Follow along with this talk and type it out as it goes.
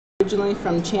originally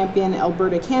from Champion,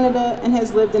 Alberta, Canada, and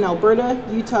has lived in Alberta,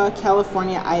 Utah,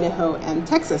 California, Idaho, and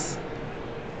Texas.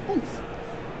 Thanks.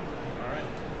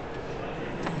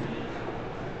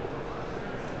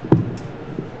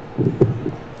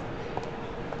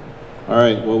 All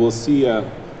right, well, we'll see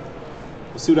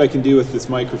what I can do with this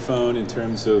microphone in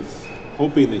terms of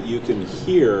hoping that you can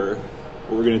hear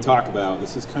what we're going to talk about.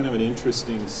 This is kind of an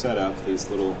interesting setup, these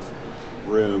little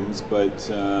rooms, but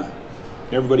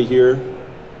everybody here?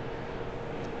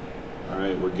 All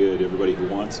right, we're good. Everybody who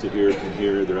wants to hear can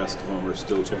hear. The rest of them are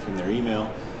still checking their email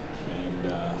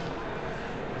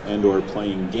and or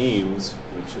playing games,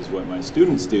 which is what my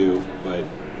students do, but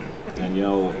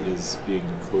Danielle is being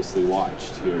closely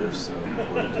watched here, so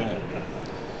we're okay.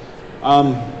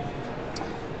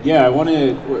 Yeah,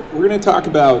 we're going to talk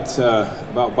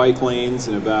about bike lanes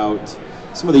and about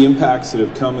some of the impacts that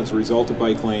have come as a result of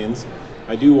bike lanes.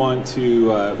 I do want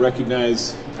to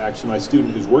recognize actually my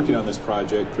student who's working on this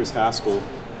project, Chris Haskell.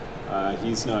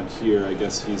 He's not here. I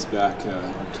guess he's back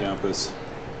on campus.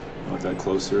 Want that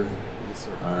closer? Yes,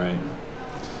 sir. All right.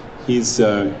 He's,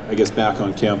 I guess, back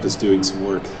on campus doing some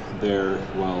work there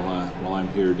while I'm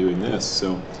here doing this.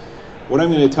 So what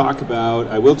I'm going to talk about,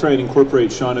 I will try and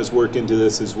incorporate Shauna's work into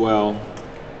this as well.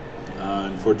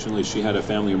 Unfortunately, she had a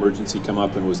family emergency come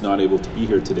up and was not able to be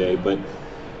here today. But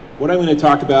what I'm going to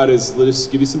talk about is, let us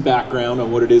give you some background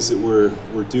on what it is that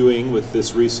we're doing with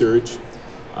this research.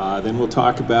 Then we'll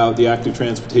talk about the active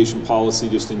transportation policy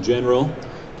just in general.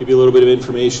 Give you a little bit of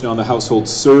information on the household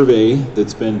survey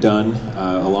that's been done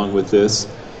along with this.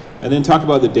 And then talk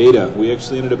about the data. We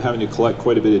actually ended up having to collect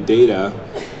quite a bit of data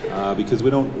because we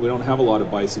don't have a lot of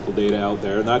bicycle data out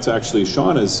there. And that's actually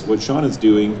what Shauna's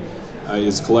doing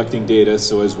is collecting data.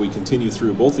 So as we continue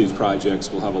through both these projects,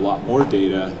 we'll have a lot more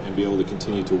data and be able to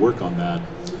continue to work on that.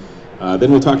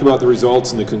 Then we'll talk about the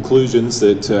results and the conclusions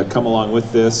that come along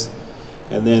with this.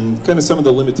 And then kind of some of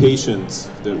the limitations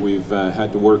that we've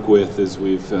had to work with as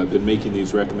we've been making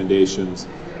these recommendations.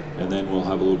 And then we'll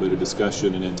have a little bit of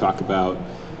discussion and then talk about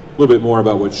a little bit more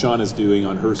about what Shauna's doing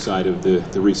on her side of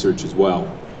the research as well.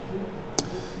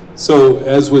 So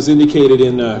as was indicated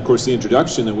in, of course, the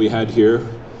introduction that we had here,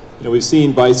 we've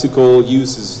seen bicycle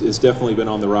use has definitely been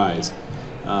on the rise.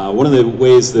 One of the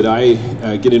ways that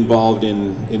I get involved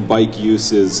in bike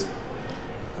use is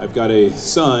I've got a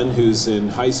son who's in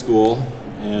high school,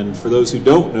 and for those who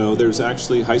don't know, there's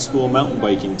actually high school mountain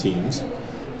biking teams.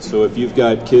 So if you've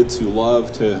got kids who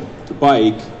love to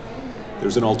bike,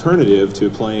 there's an alternative to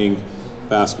playing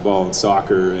basketball and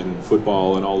soccer and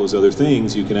football and all those other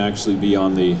things. You can actually be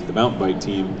on the mountain bike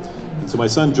team. And so my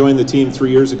son joined the team 3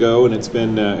 years ago, and it's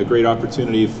been a great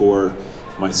opportunity for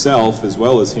myself as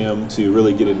well as him to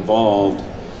really get involved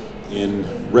in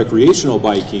recreational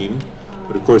biking.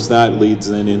 But of course that leads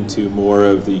then into more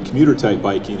of the commuter type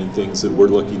biking and things that we're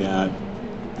looking at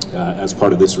as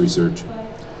part of this research.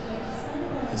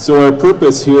 So our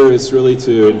purpose here is really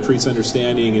to increase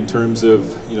understanding in terms of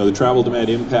the travel demand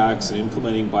impacts and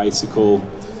implementing bicycle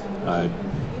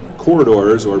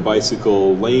corridors or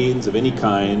bicycle lanes of any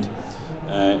kind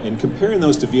and comparing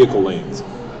those to vehicle lanes.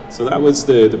 So that was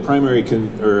the primary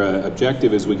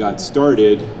objective as we got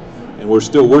started, and we're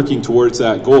still working towards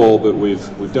that goal, but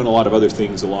we've done a lot of other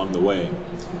things along the way.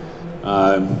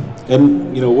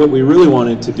 And what we really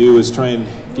wanted to do is try and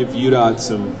give UDOT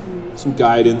some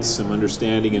guidance, some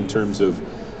understanding in terms of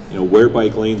where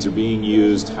bike lanes are being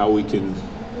used, how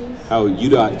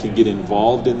UDOT can get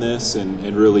involved in this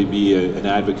and really be an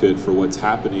advocate for what's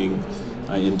happening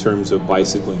in terms of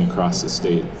bicycling across the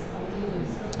state.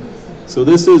 So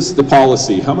this is the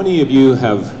policy. How many of you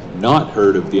have not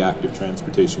heard of the active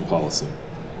transportation policy?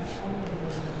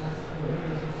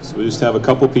 So we just have a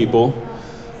couple people,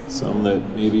 some that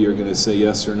maybe are going to say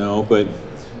yes or no, but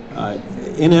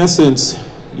in essence,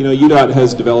 UDOT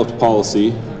has developed a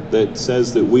policy that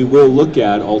says that we will look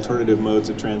at alternative modes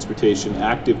of transportation,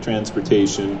 active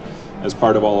transportation, as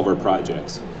part of all of our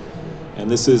projects. And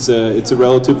this is it's a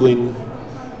relatively,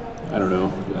 I don't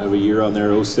know, I have a year on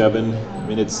there, 07. I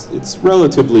mean, it's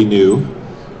relatively new,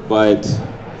 but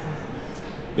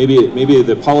maybe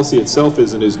the policy itself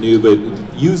isn't as new, but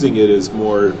using it is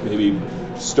more, maybe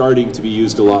starting to be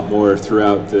used a lot more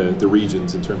throughout the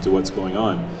regions in terms of what's going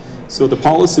on. So the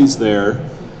policy's there,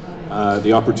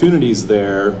 the opportunity's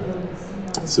there,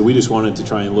 so we just wanted to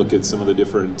try and look at some of the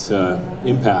different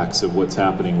impacts of what's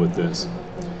happening with this.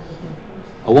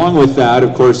 Along with that,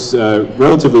 of course,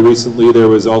 relatively recently there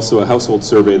was also a household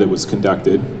survey that was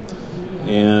conducted,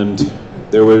 and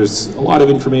there was a lot of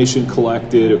information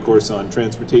collected, of course, on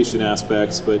transportation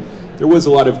aspects, but there was a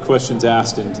lot of questions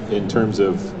asked in terms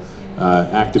of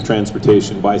active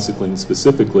transportation, bicycling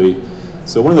specifically.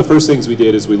 So one of the first things we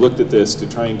did is we looked at this to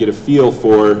try and get a feel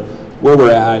for where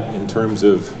we're at in terms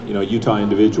of Utah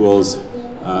individuals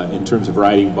in terms of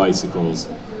riding bicycles.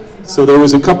 So there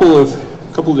was a couple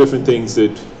of different things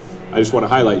that I just want to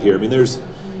highlight here. I mean, there's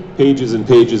pages and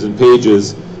pages and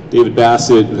pages. David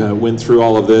Bassett went through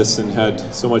all of this and had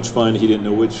so much fun he didn't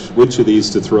know which of these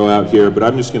to throw out here, but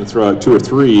I'm just going to throw out 2 or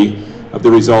 3 of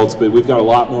the results. But we've got a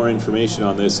lot more information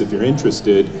on this if you're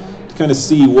interested to kind of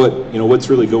see what's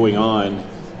really going on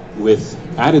with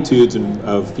attitudes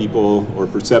of people or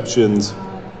perceptions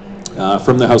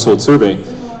from the household survey.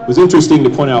 It was interesting to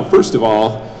point out, first of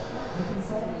all,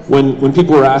 when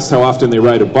people were asked how often they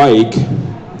ride a bike,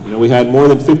 we had more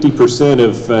than 50%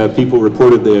 of people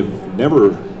reported they have never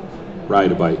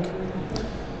ride a bike.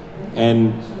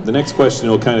 And the next question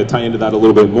will kind of tie into that a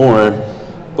little bit more,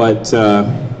 but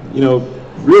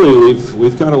really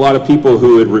we've got a lot of people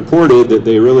who had reported that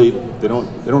they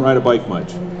don't ride a bike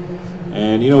much.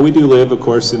 And we do live, of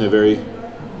course, in a very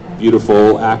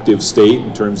beautiful, active state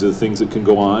in terms of the things that can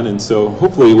go on, and so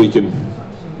hopefully we can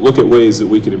look at ways that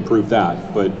we can improve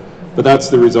that. But that's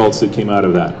the results that came out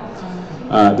of that.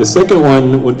 The second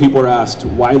one, when people were asked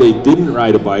why they didn't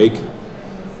ride a bike,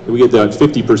 we get that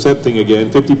 50% thing again.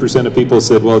 50% of people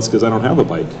said, well, it's because I don't have a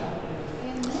bike.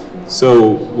 So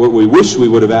what we wish we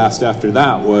would have asked after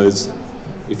that was,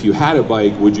 if you had a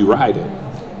bike, would you ride it?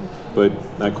 But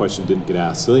that question didn't get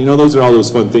asked. So those are all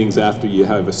those fun things after you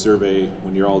have a survey.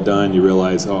 When you're all done, you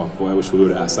realize, oh boy, I wish we would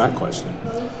have asked that question.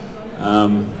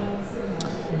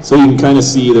 So you can kind of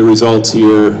see the results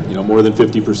here. More than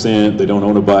 50%, they don't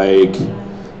own a bike.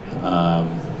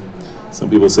 Some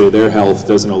people say their health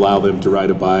doesn't allow them to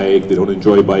ride a bike. They don't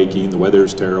enjoy biking. The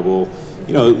weather's terrible.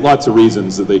 Lots of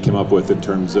reasons that they came up with in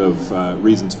terms of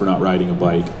reasons for not riding a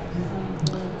bike.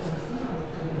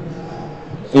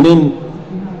 And then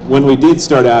when we did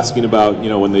start asking about,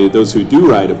 when those who do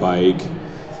ride a bike,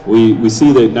 we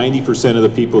see that 90% of the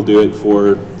people do it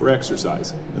for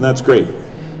exercise, and that's great.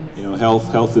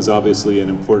 Health is obviously an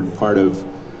important part of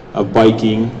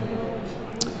biking.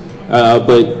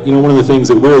 But one of the things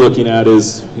that we're looking at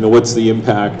is what's the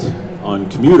impact on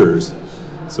commuters.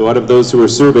 So out of those who were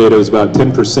surveyed, it was about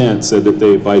 10% said that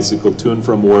they bicycle to and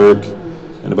from work,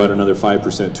 and about another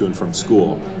 5% to and from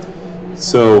school.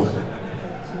 So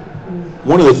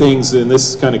one of the things, and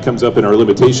this kind of comes up in our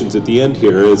limitations at the end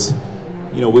here, is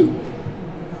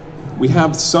we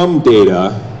have some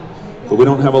data, but we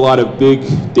don't have a lot of big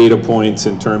data points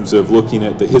in terms of looking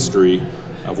at the history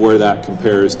of where that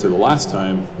compares to the last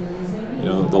time.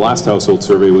 The last household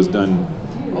survey was done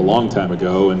a long time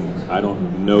ago, and I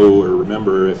don't know or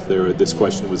remember if this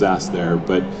question was asked there,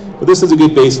 but this is a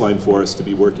good baseline for us to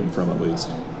be working from, at least.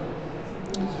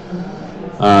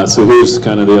 So here's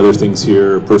kind of the other things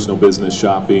here: personal business,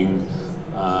 shopping,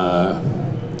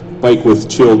 bike with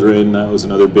children, that was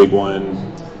another big one.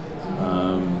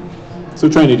 So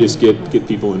trying to just get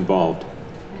people involved.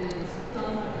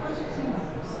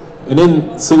 And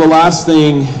then, so the last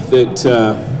thing that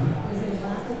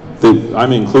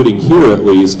I'm including here, at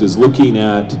least, is looking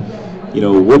at,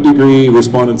 what degree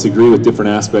respondents agree with different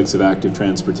aspects of active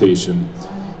transportation.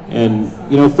 And,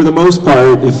 for the most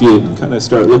part, if you kind of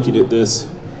start looking at this,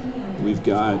 we've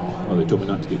got, oh, they told me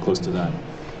not to get close to that.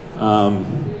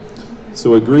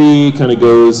 So agree kind of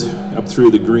goes up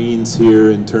through the greens here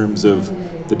in terms of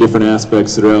the different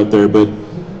aspects that are out there, but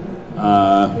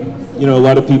a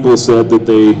lot of people said that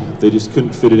they just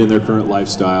couldn't fit it in their current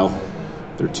lifestyle.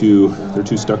 They're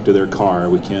too stuck to their car.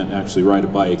 We can't actually ride a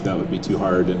bike. That would be too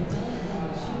hard. And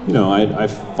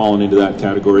I've fallen into that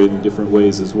category in different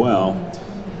ways as well.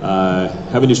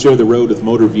 Having to share the road with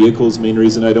motor vehicles, main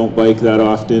reason I don't bike that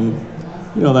often.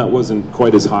 That wasn't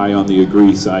quite as high on the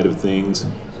agree side of things.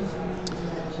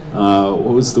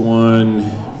 What was the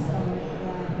one?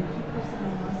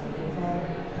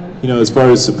 As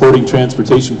far as supporting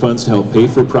transportation funds to help pay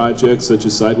for projects such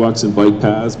as sidewalks and bike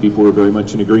paths, people were very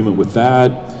much in agreement with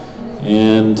that.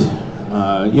 And,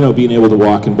 being able to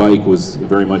walk and bike was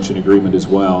very much in agreement as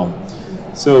well.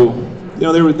 So,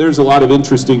 there's a lot of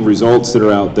interesting results that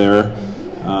are out there.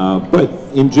 But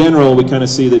in general, we kind of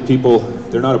see that people,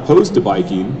 they're not opposed to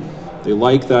biking. They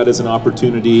like that as an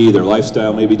opportunity. Their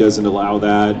lifestyle maybe doesn't allow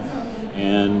that.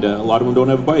 And a lot of them don't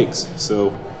have bikes.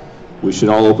 So we should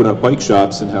all open up bike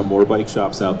shops and have more bike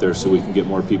shops out there so we can get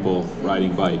more people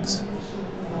riding bikes.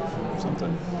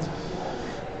 Something.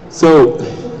 So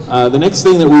the next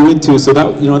thing that we went to, so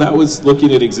that was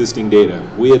looking at existing data.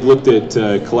 We had looked at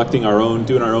doing our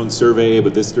own survey,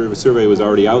 but this survey was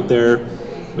already out there.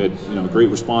 We had great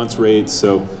response rates,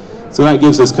 so that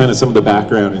gives us kind of some of the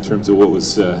background in terms of what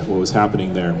was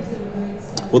happening there.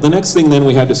 Well, the next thing then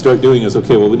we had to start doing is,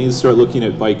 okay, well, we need to start looking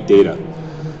at bike data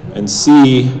and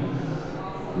see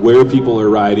where people are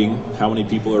riding, how many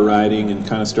people are riding, and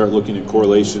kind of start looking at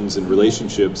correlations and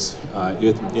relationships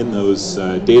in those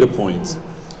data points.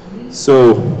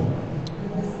 So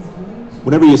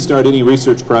whenever you start any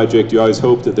research project, you always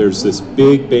hope that there's this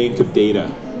big bank of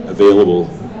data available,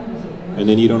 and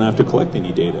then you don't have to collect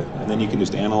any data, and then you can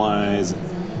just analyze,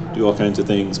 do all kinds of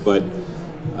things. But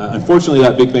unfortunately,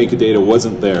 that big bank of data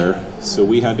wasn't there, so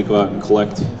we had to go out and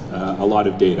collect a lot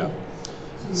of data.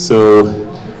 So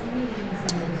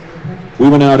we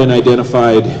went out and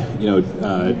identified,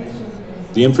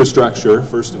 the infrastructure.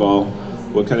 First of all,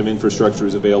 what kind of infrastructure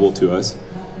is available to us,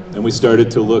 and we started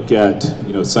to look at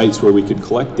sites where we could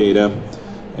collect data,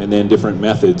 and then different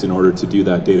methods in order to do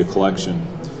that data collection.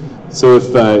 So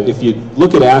if you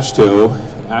look at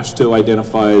AASHTO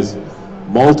identifies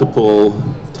multiple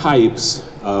types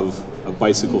of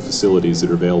bicycle facilities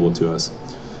that are available to us.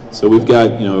 So we've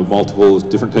got multiple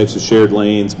different types of shared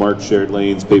lanes, marked shared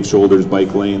lanes, paved shoulders,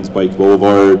 bike lanes, bike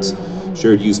boulevards,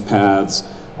 shared use paths.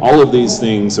 All of these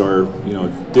things are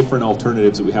different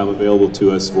alternatives that we have available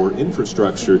to us for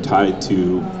infrastructure tied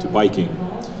to biking.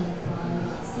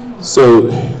 So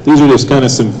these are just kind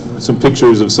of some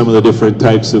pictures of some of the different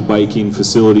types of biking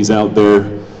facilities out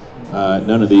there.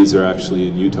 None of these are actually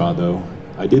in Utah, though.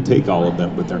 I did take all of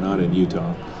them, but they're not in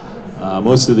Utah.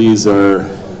 Most of these are,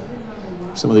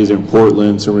 some of these are in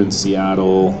Portland, some are in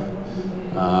Seattle.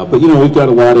 But we've got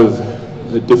a lot of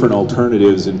different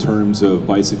alternatives in terms of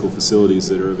bicycle facilities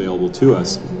that are available to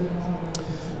us.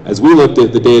 As we looked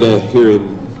at the data here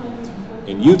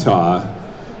in Utah,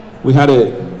 we had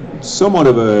somewhat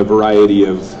of a variety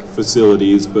of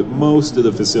facilities, but most of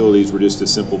the facilities were just a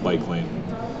simple bike lane.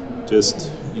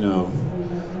 Just,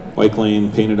 bike lane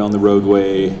painted on the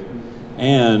roadway,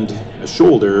 and a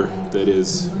shoulder that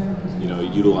is,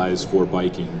 utilized for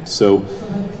biking. So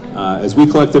as we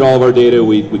collected all of our data,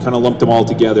 we kind of lumped them all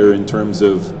together in terms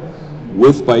of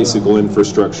with bicycle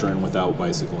infrastructure and without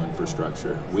bicycle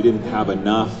infrastructure. We didn't have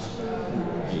enough,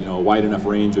 a wide enough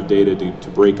range of data to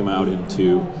break them out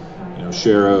into,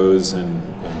 sharrows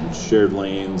and shared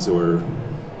lanes, or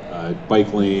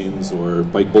bike lanes, or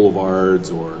bike boulevards,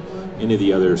 or any of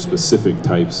the other specific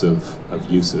types of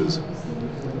uses.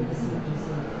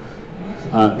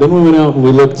 Then we went out and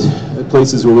we looked at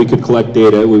places where we could collect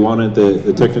data. We wanted,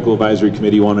 the technical advisory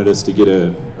committee wanted us to get a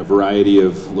variety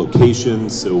of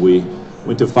locations, so we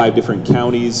went to 5 different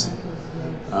counties,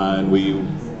 and we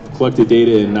collected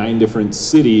data in 9 different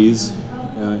cities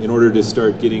in order to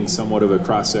start getting somewhat of a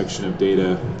cross-section of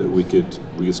data that we could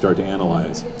start to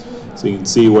analyze. So you can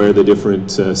see where the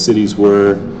different cities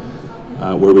were,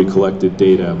 where we collected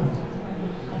data.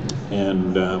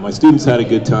 And my students had a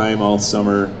good time all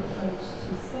summer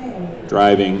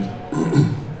driving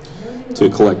to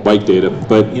collect bike data,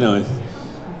 but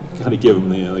got to give them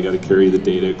they got to carry the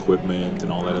data equipment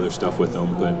and all that other stuff with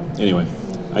them. But anyway,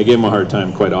 I gave them a hard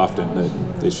time quite often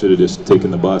that they should have just taken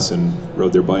the bus and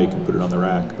rode their bike and put it on the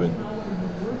rack. But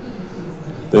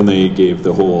then they gave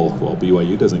the whole, well,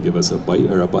 BYU doesn't give us a bike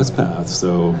or a bus path,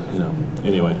 so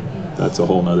anyway, that's a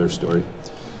whole nother story.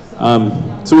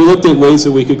 So we looked at ways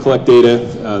that we could collect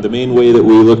data. The main way that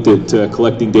we looked at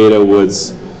collecting data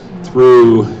was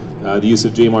through the use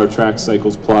of JMAR Track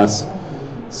Cycles Plus.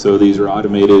 So these are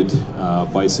automated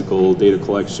bicycle data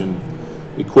collection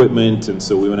equipment, and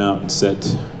so we went out and set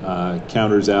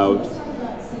counters out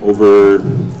over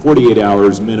 48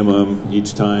 hours minimum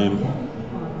each time,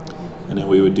 and then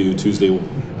we would do Tuesday,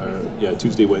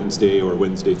 Wednesday, or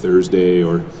Wednesday, Thursday,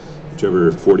 or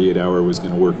whichever 48-hour was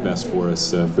going to work best for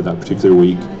us for that particular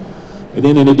week. And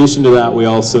then in addition to that, we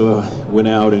also went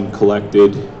out and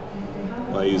collected,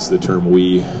 I use the term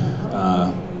we,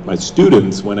 my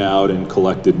students went out and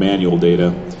collected manual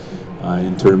data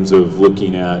in terms of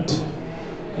looking at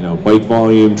bike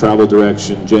volume, travel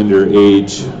direction, gender,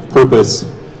 age, purpose.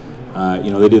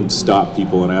 They didn't stop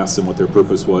people and ask them what their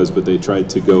purpose was, but they tried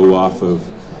to go off of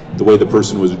the way the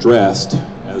person was dressed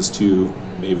as to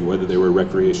maybe whether they were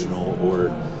recreational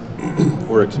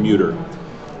or a commuter,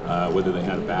 whether they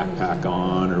had a backpack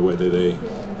on or whether they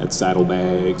had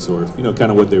saddlebags, or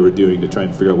kind of what they were doing to try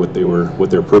and figure out what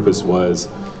their purpose was,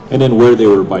 and then where they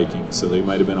were biking. So they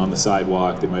might have been on the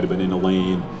sidewalk, they might have been in a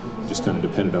lane, just kind of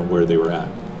depended on where they were at.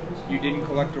 You didn't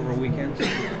collect over weekends?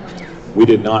 We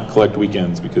did not collect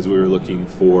weekends because we were looking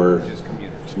for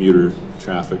commuter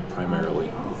traffic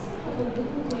primarily.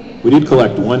 We did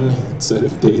collect one set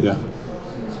of data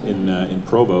in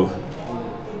Provo,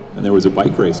 and there was a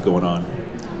bike race going on.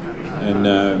 And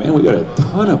man, we got a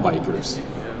ton of bikers,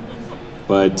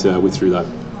 but we threw that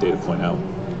data point out.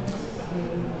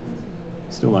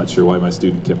 Still not sure why my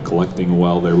student kept collecting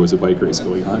while there was a bike race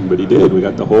going on, but he did. We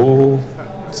got the whole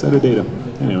set of data.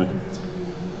 Anyway.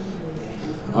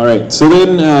 All right, so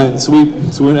then, so we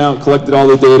went out and collected all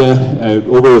the data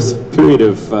over a period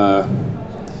of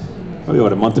probably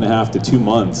about a month and a half to 2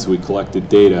 months. We collected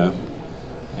data,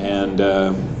 and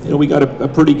you know, we got a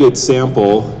pretty good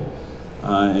sample,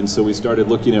 and so we started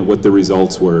looking at what the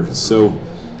results were. So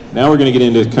now we're going to get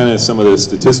into kind of some of the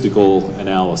statistical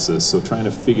analysis. So trying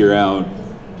to figure out,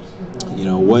 you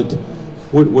know, what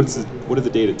are the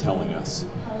data telling us?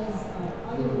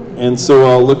 And so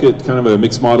I'll look at kind of a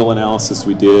mixed model analysis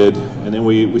we did, and then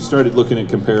we started looking at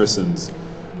comparisons.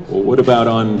 Well, what about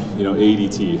on, you know,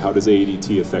 ADT? How does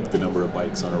ADT affect the number of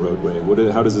bikes on a roadway?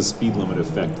 How does the speed limit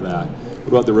affect that? What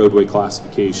about the roadway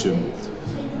classification?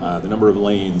 The number of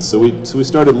lanes? So we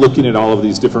started looking at all of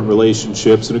these different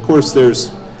relationships, and of course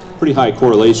there's pretty high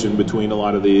correlation between a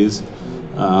lot of these,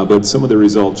 but some of the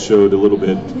results showed a little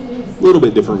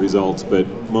bit different results, but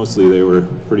mostly they were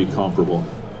pretty comparable.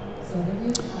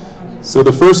 So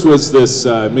the first was this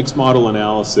mixed model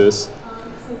analysis,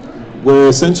 where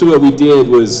essentially what we did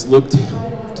was looked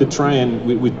to try and,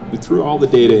 we threw all the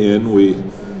data in. We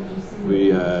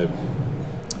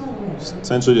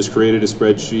essentially just created a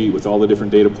spreadsheet with all the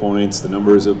different data points, the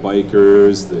numbers of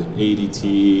bikers, the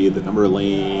ADT, the number of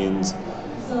lanes,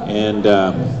 and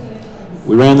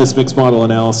we ran this mixed model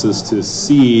analysis to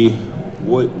see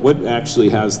what actually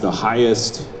has the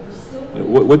highest,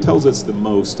 what tells us the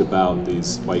most about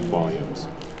these bike volumes.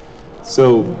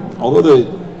 So although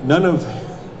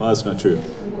well, that's not true.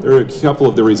 There are a couple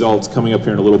of the results coming up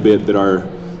here in a little bit that are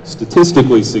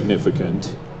statistically significant,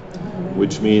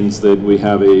 which means that we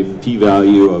have a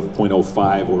p-value of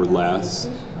 0.05 or less.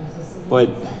 But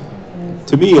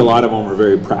to me, a lot of them are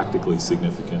very practically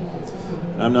significant.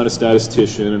 And I'm not a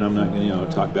statistician, and I'm not going to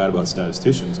talk bad about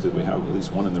statisticians, because we have at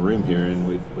least one in the room here, and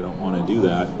we don't want to do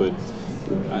that. But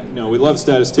we love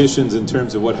statisticians in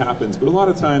terms of what happens, but a lot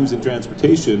of times in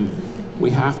transportation, we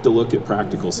have to look at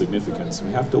practical significance.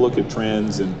 We have to look at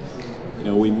trends, and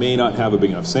we may not have a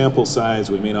big enough sample size,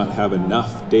 we may not have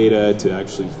enough data to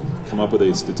actually come up with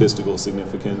a statistical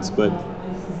significance, but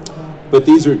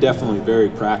these are definitely very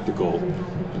practical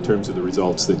in terms of the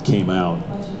results that came out.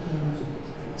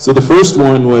 So the first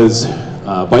one was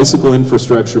bicycle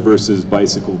infrastructure versus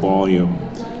bicycle volume.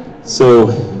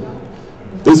 So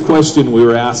this question we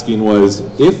were asking was,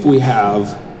 if we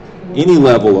have any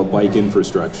level of bike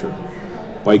infrastructure,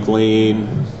 bike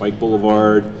lane, bike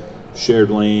boulevard, shared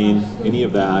lane, any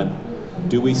of that,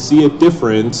 do we see a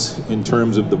difference in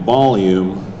terms of the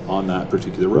volume on that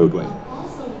particular roadway?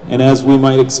 And as we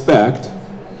might expect,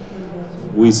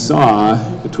 we saw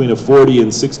between a 40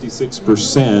 and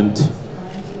 66%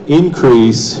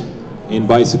 increase in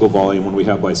bicycle volume when we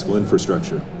have bicycle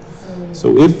infrastructure.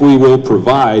 So if we will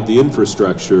provide the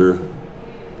infrastructure,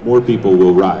 more people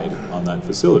will ride on that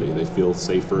facility. They feel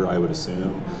safer, I would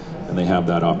assume, and they have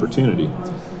that opportunity.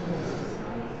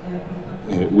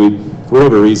 For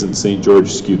whatever reason, St.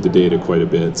 George skewed the data quite a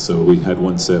bit, so we had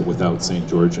one set without St.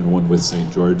 George and one with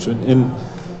St. George. And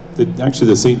actually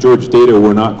the St. George data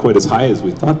were not quite as high as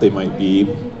we thought they might be,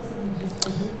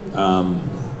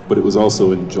 but it was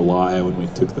also in July when we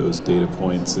took those data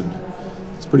points, and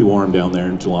it's pretty warm down there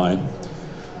in July.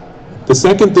 The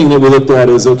second thing that we looked at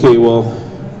is, okay, well,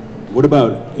 what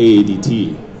about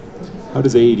AADT? How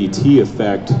does AADT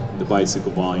affect the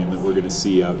bicycle volume that we're going to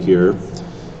see out here?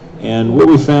 And what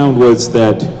we found was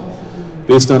that,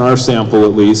 based on our sample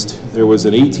at least, there was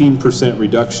an 18%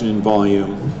 reduction in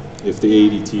volume if the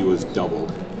AADT was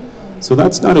doubled. So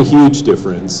that's not a huge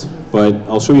difference, but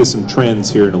I'll show you some trends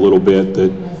here in a little bit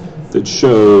that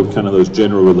show kind of those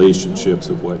general relationships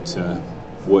of what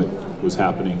was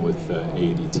happening with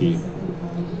AADT.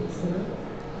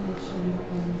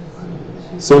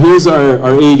 So here's our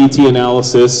AADT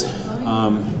analysis.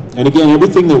 And again,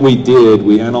 everything that we did,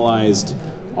 we analyzed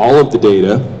all of the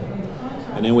data,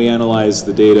 and then we analyzed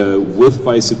the data with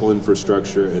bicycle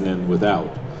infrastructure and then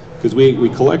without. Because we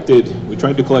tried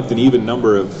to collect an even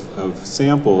number of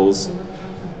samples,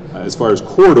 as far as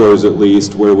corridors at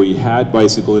least, where we had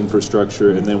bicycle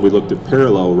infrastructure, and then we looked at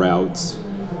parallel routes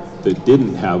that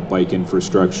didn't have bike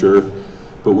infrastructure,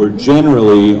 but were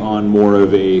generally on more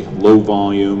of a low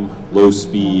volume, low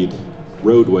speed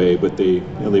roadway, but they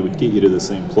would get you to the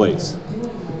same place.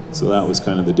 So that was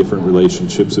kind of the different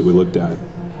relationships that we looked at.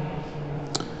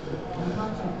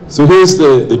 So here's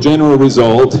the general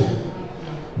result.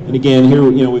 And again,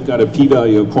 here we've got a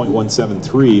p-value of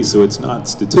 0.173, so it's not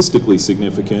statistically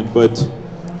significant, but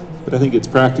I think it's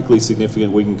practically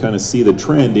significant. We can kind of see the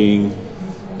trending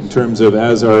in terms of,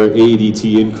 as our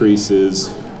AADT increases,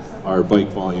 our bike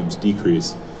volumes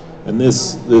decrease. And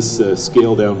this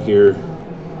scale down here,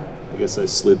 I guess I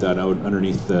slid that out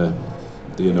underneath the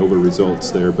ANOVA results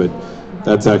there, but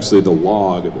that's actually the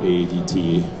log of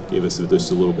AADT. Gave us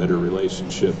just a little better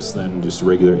relationships than just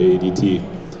regular AADT.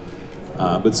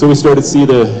 But so we started to see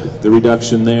the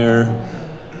reduction there.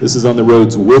 This is on the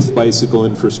roads with bicycle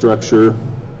infrastructure.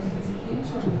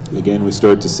 Again, we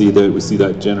start to see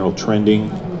that general trending.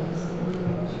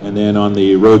 And then on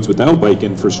the roads without bike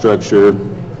infrastructure,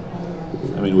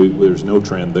 I mean, there's no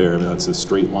trend there. I mean, that's a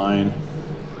straight line,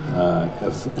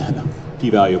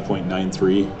 p-value of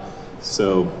 0.93.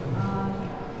 So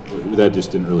that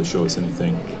just didn't really show us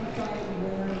anything.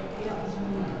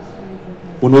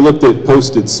 When we looked at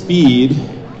posted speed,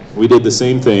 we did the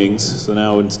same things. So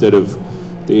now instead of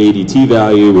the ADT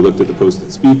value, we looked at the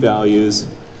posted speed values,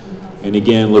 and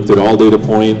again looked at all data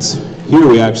points. Here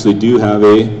we actually do have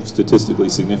a statistically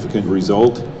significant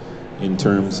result in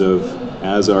terms of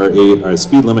as our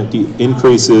speed limit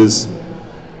increases,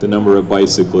 the number of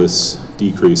bicyclists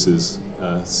decreases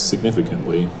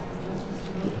significantly.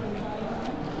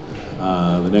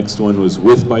 The next one was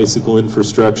with bicycle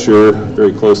infrastructure,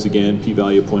 very close again,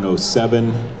 p-value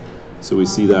 0.07. So we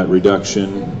see that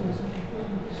reduction.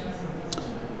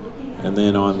 And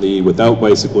then on the without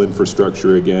bicycle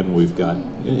infrastructure, again, we've got,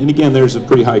 and again, there's a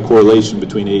pretty high correlation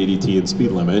between ADT and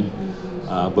speed limit,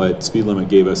 but speed limit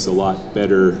gave us a lot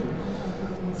better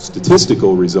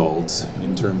statistical results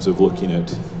in terms of looking at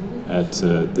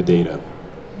the data.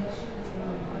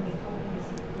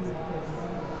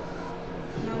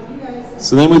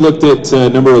 So then we looked at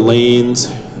number of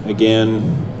lanes. Again,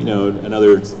 you know,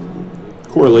 another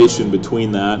correlation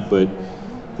between that, but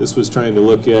this was trying to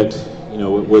look at, you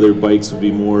know, whether bikes would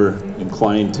be more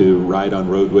inclined to ride on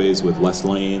roadways with less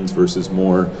lanes versus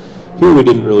more. Here we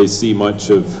didn't really see much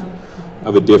of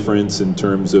a difference in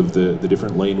terms of the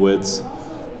different lane widths.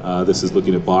 This is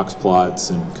looking at box plots,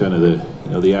 and kind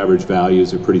of the average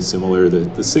values are pretty similar. The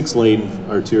 6-lane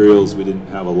arterials, we didn't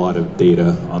have a lot of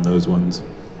data on those ones.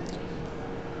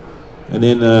 And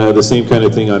then the same kind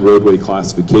of thing on roadway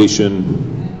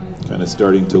classification, kind of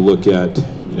starting to look at,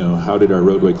 you know, how did our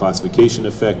roadway classification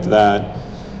affect that?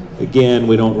 Again,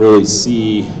 we don't really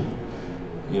see,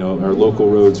 you know, our local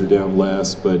roads are down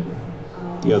less, but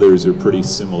the others are pretty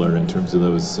similar in terms of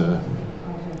those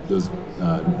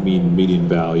median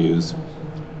values.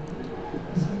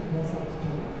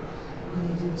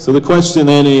 So the question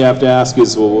then you have to ask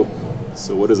is, well,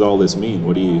 so what does all this mean?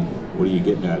 What are you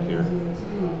getting at here?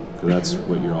 Because that's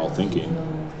what you're all thinking,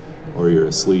 or you're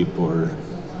asleep, or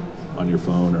on your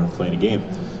phone, or playing a game.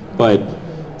 But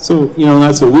so, you know,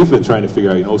 that's what we've been trying to figure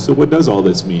out. You know, so what does all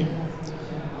this mean?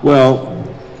 Well,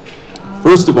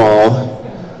 first of all,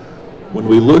 when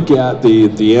we look at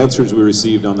the answers we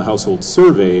received on the household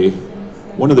survey,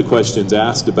 one of the questions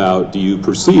asked about, do you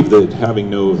perceive that having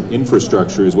no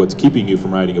infrastructure is what's keeping you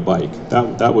from riding a bike?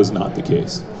 That was not the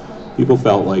case. People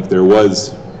felt like there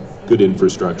was good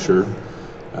infrastructure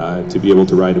to be able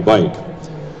to ride a bike.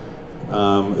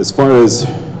 As far as,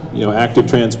 you know, active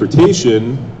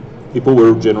transportation, people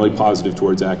were generally positive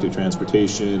towards active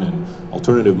transportation and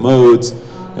alternative modes,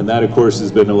 and that of course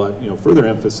has been a lot, you know, further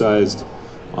emphasized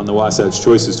on the Wasatch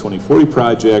Choices 2040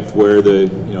 project, where the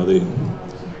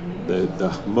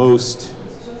most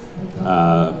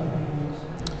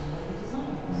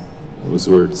was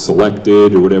word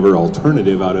selected or whatever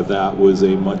alternative out of that was a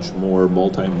much more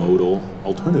multimodal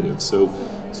alternative. So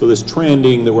this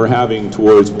trending that we're having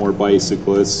towards more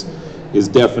bicyclists is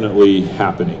definitely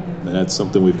happening, and that's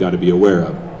something we've got to be aware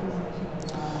of.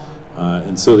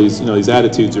 And so these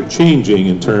attitudes are changing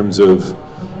in terms of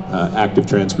active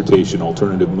transportation,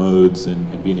 alternative modes,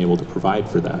 and being able to provide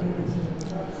for that.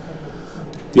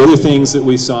 The other things that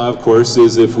we saw, of course,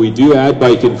 is if we do add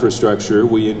bike infrastructure,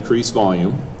 we increase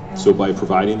volume. So by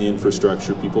providing the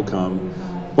infrastructure, people come.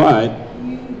 But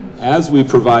as we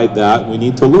provide that, we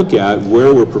need to look at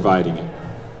where we're providing it.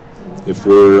 If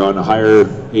we're on a higher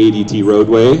ADT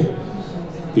roadway,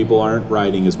 people aren't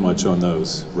riding as much on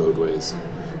those roadways.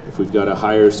 If we've got a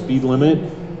higher speed limit,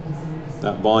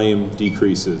 that volume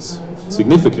decreases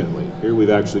significantly. Here we've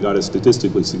actually got a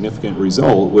statistically significant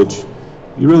result, which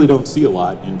you really don't see a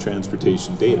lot in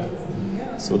transportation data.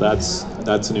 So that's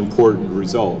an important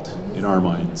result in our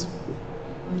minds.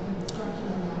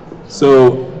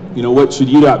 So, you know, what should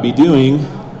UDOT be doing?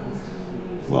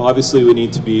 Well, obviously we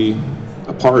need to be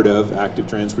a part of active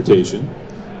transportation.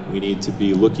 We need to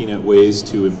be looking at ways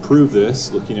to improve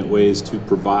this, looking at ways to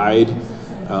provide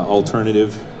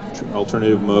alternative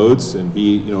modes and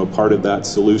be, you know, a part of that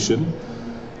solution.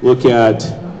 Look at,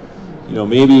 you know,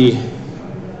 maybe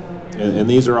and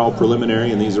these are all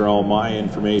preliminary, and these are all my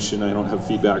information. I don't have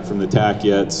feedback from the TAC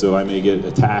yet, so I may get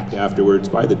attacked afterwards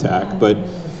by the TAC. But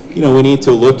we need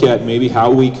to look at maybe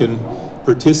how we can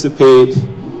participate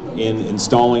in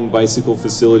installing bicycle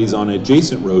facilities on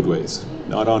adjacent roadways,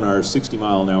 not on our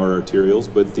 60-mile-an-hour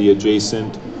arterials, but the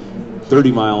adjacent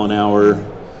 30-mile-an-hour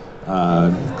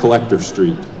collector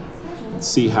street.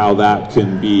 See how that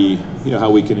can be, how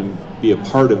we can be a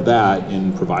part of that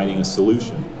in providing a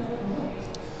solution.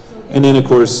 And then, of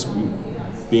course,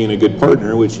 being a good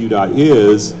partner, which UDOT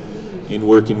is, in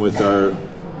working with our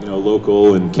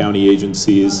local and county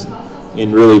agencies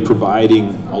in really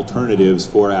providing alternatives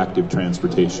for active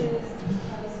transportation.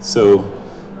 So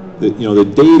the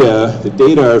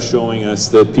data are showing us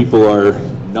that people are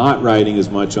not riding as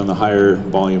much on the higher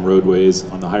volume roadways,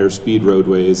 on the higher speed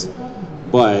roadways,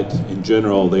 but in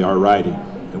general they are riding,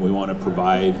 and we want to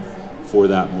provide for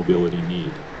that mobility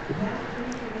need.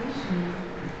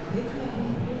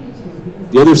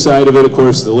 The other side of it, of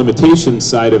course, the limitation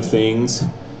side of things,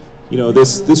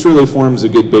 this really forms a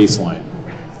good baseline.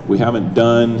 We haven't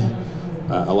done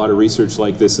a lot of research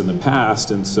like this in the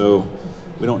past, and so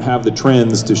we don't have the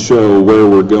trends to show where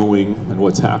we're going and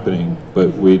what's happening,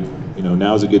 but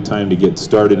now's a good time to get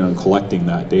started on collecting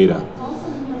that data.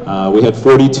 We had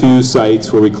 42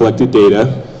 sites where we collected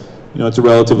data. It's a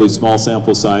relatively small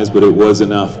sample size, but it was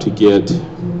enough to get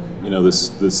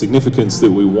the significance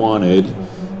that we wanted,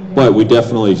 but we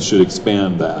definitely should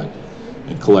expand that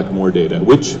and collect more data,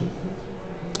 which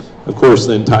of course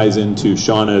then ties into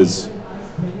Shauna's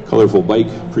colorful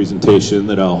bike presentation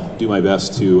that I'll do my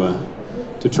best to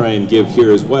try and give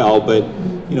here as well. But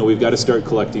we've got to start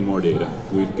collecting more data.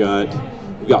 We've got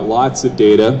lots of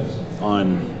data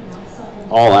on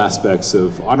all aspects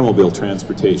of automobile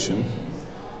transportation,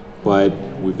 but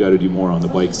we've got to do more on the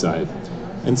bike side.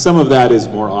 And some of that is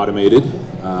more automated.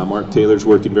 Mark Taylor's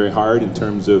working very hard in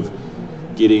terms of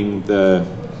getting the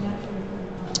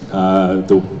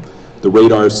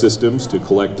radar systems to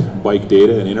collect bike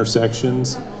data at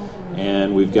intersections,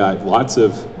 and we've got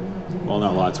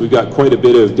we've got quite a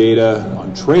bit of data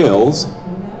on trails,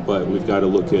 but we've got to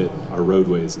look at our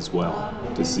roadways as well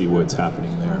to see what's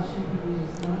happening there.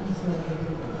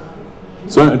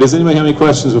 So does anybody have any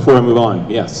questions before I move on?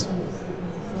 Yes.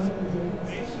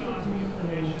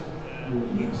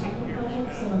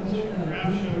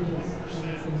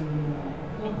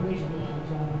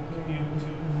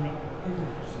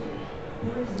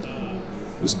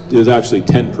 It was actually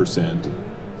 10%.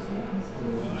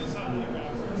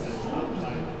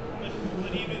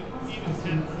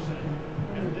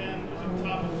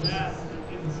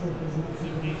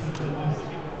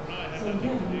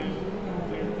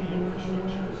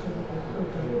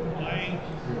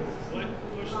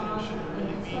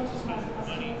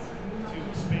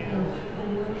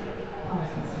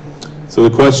 So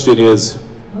the question is,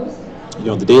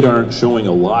 the data aren't showing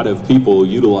a lot of people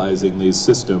utilizing these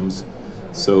systems,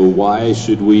 so why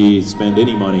should we spend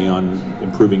any money on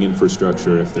improving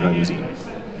infrastructure if they're not using it?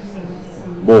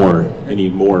 They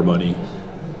need more money.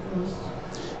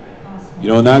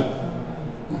 And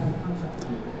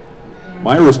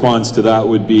my response to that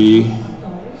would be,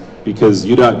 because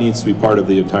UDOT needs to be part of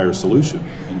the entire solution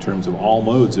in terms of all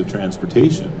modes of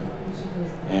transportation.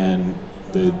 And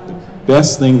the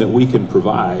best thing that we can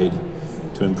provide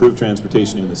to improve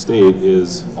transportation in the state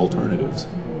is alternatives.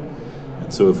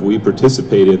 And so if we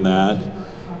participate in that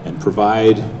and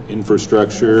provide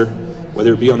infrastructure,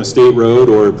 whether it be on a state road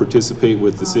or participate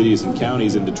with the cities and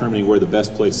counties in determining where the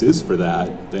best place is for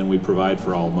that, then we provide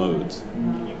for all modes.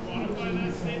 Can you quantify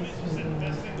that statement? You said the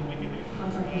best thing that we can do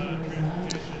for transportation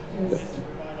is to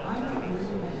provide alternatives.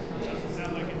 It doesn't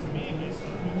sound like it to me based on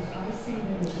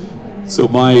what. So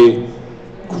my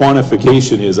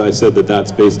quantification is, I said that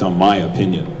that's based on my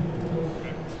opinion.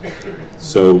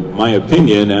 So my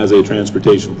opinion as a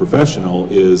transportation professional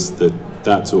is that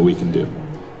that's what we can do.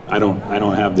 I don't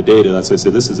have the data. That's why I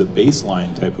said this is a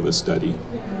baseline type of a study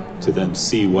to then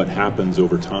see what happens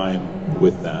over time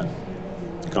with that.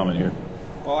 Comment here.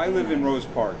 Well, I live in Rose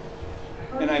Park,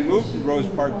 and I moved to Rose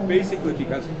Park basically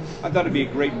because I thought it'd be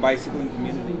a great bicycling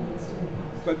community.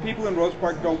 But people in Rose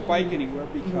Park don't bike anywhere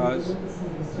because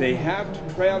they have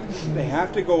to travel, they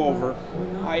have to go over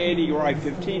I-80 or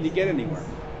I-15 to get anywhere.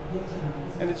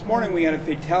 And this morning we had a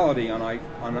fatality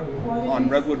on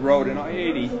Redwood Road and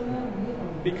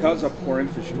I-80 because of poor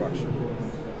infrastructure.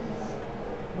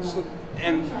 So,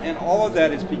 and all of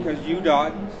that is because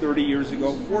UDOT 30 years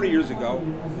ago, 40 years ago,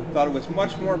 thought it was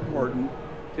much more important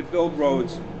to build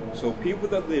roads so people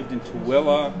that lived in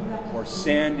Tooele or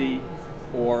Sandy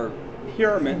or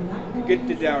Pyramid could get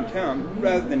to downtown,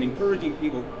 rather than encouraging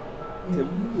people who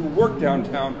work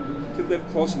downtown to to live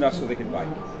close enough so they can bike.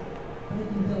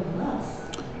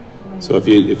 So if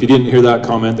you didn't hear that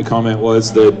comment, the comment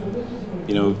was that,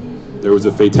 you know, there was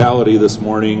a fatality this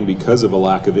morning because of a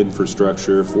lack of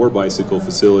infrastructure for bicycle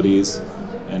facilities,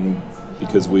 and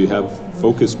because we have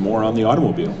focused more on the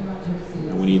automobile.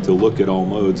 And we need to look at all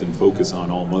modes and focus on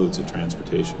all modes of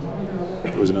transportation.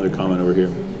 There was another comment over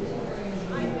here.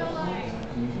 I feel like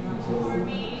for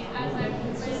me, as I've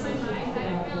ridden my bike, I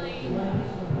didn't really,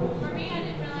 for me, I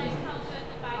didn't realize how good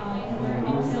the bike lanes were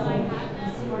until I had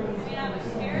them. I mean, I was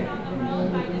scared on the road,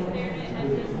 I just stared at it as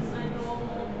this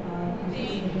unnormal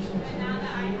thing. But now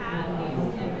that I have these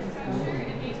infrastructure,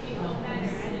 it makes me feel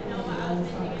better. I didn't know what I was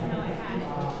missing until I had it.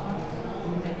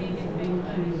 I think it's been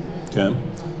good. Okay.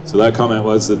 So that comment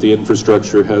was that the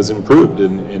infrastructure has improved,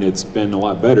 and it's been a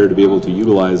lot better to be able to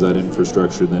utilize that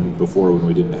infrastructure than before when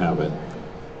we didn't have it.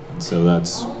 And so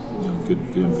that's, you know, good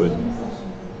input. I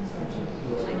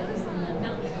noticed on the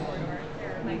mountain corridor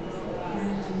there are bike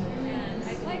lanes, and I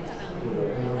like that mountain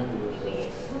corridor. It doesn't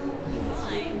completely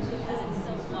fine because it's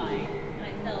so wide, and I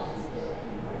felt,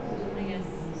 I guess,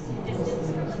 distance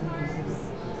from the cars.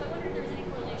 So I wonder if there's any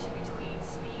correlation between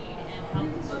speed and how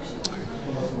close you are.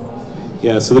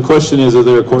 Yeah, so the question is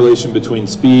there a correlation between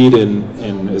speed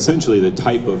and essentially the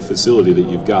type of facility that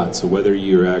you've got? So whether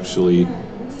you're actually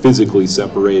physically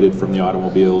separated from the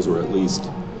automobiles, or at least,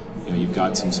 you know, you've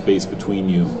got some space between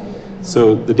you.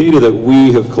 So the data that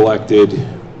we have collected,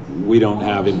 we don't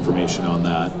have information on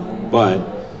that. But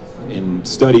in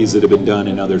studies that have been done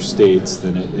in other states,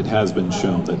 then it has been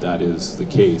shown that that is the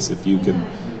case. If you can,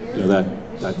 you know,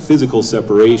 that physical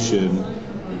separation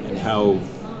and how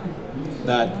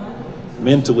that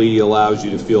mentally allows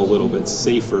you to feel a little bit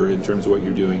safer in terms of what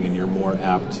you're doing, and you're more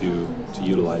apt to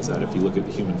utilize that if you look at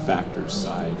the human factors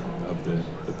side of the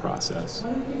process.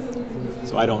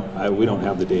 So we don't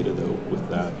have the data though with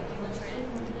that.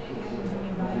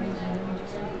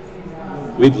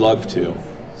 We'd love to.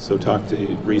 So talk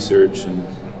to research and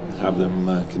have them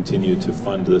continue to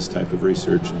fund this type of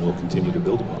research, and we'll continue to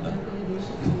build upon that.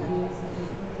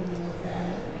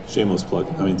 Shameless plug.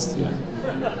 I mean, yeah.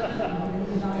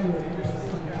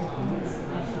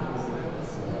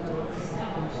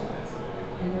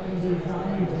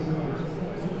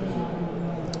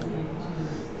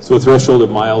 So a threshold of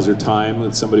miles or time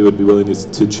that somebody would be willing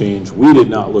to change. We did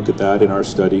not look at that in our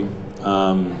study.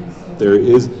 There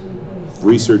is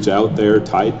research out there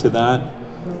tied to that,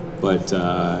 but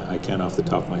I can't off the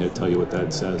top of my head tell you what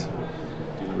that says. Do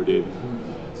you remember, Dave?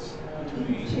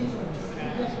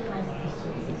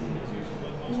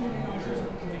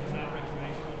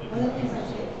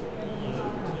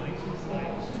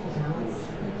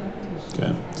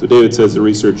 Okay, so David says the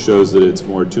research shows that it's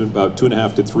more about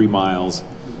 2.5 to 3 miles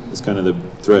is kind of the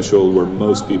threshold where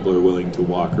most people are willing to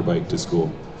walk or bike to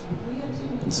school.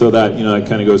 And so that, you know, that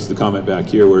kind of goes to the comment back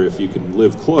here, where if you can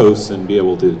live close and be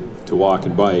able to walk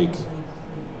and bike,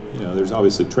 you know, there's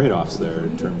obviously trade-offs there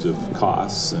in terms of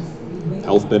costs and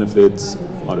health benefits,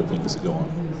 a lot of things that go on.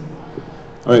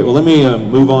 All right, well, let me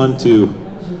move on to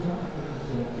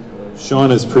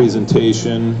Shauna's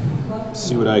presentation,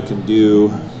 see what I can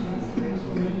do.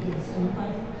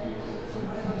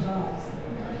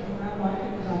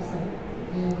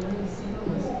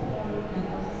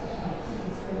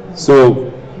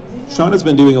 So Shauna's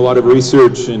been doing a lot of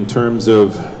research in terms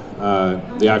of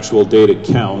the actual data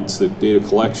counts, the data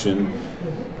collection.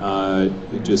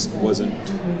 It just wasn't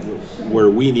where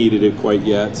we needed it quite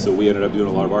yet, so we ended up doing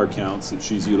a lot of our counts that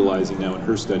she's utilizing now in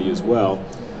her study as well.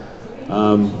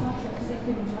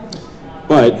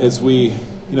 But as we,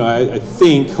 you know, I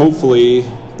think hopefully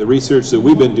the research that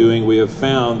we've been doing, we have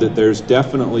found that there's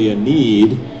definitely a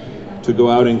need to go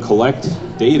out and collect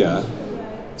data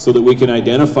so that we can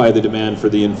identify the demand for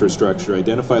the infrastructure,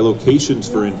 identify locations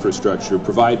for infrastructure,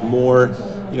 provide more,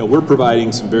 you know, we're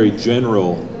providing some very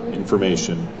general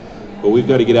information, but we've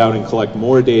got to get out and collect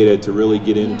more data to really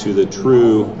get into the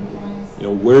true, you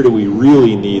know, where do we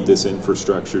really need this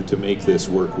infrastructure to make this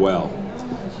work well?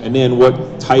 And then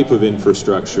what type of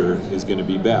infrastructure is going to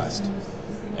be best?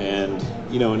 And,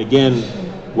 you know, and again,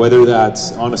 whether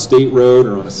that's on a state road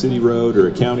or on a city road or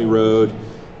a county road,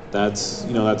 that's,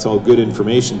 you know, that's all good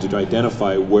information to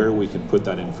identify where we can put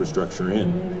that infrastructure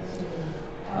in.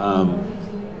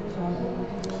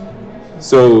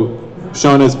 So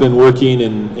Shauna's been working,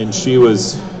 and she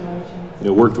was, you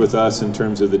know, worked with us in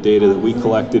terms of the data that we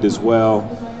collected as well.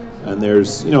 And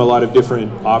there's, you know, a lot of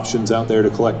different options out there to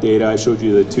collect data. I showed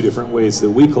you the 2 different ways that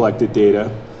we collected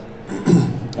data.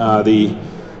 The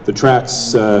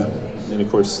tracks, and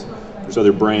of course, there's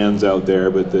other brands out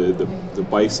there, but the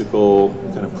bicycle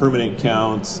kind of permanent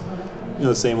counts,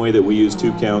 the same way that we use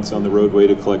tube counts on the roadway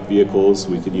to collect vehicles,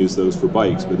 we can use those for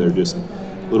bikes, but they're just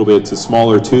a little bit, it's a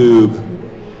smaller tube,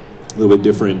 a little bit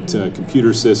different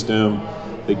computer system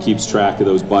that keeps track of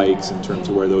those bikes in terms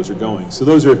of where those are going. So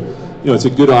those are, it's a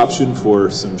good option for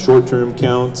some short-term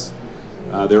counts.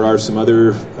 There are some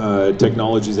other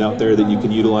technologies out there that you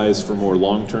can utilize for more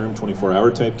long-term,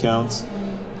 24-hour type counts.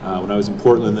 When I was in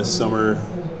Portland this summer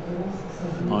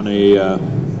on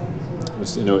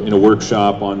was in a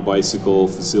workshop on bicycle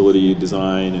facility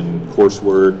design and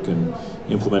coursework and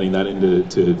implementing that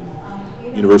into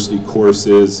university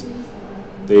courses.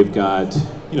 They've got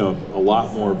a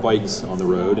lot more bikes on the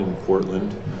road in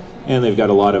Portland, and they've got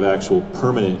a lot of actual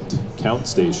permanent count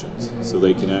stations, so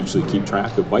they can actually keep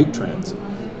track of bike trends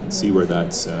and see where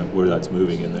that's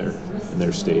moving in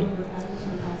their state.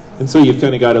 And so you've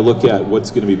kind of got to look at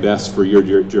what's going to be best for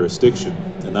your jurisdiction,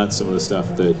 and that's some of the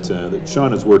stuff that that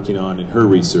Shauna's working on in her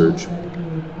research.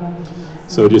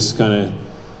 So just kind of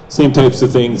same types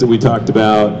of things that we talked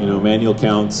about, manual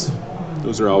counts.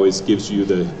 Those are always gives you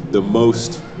the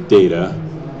most data,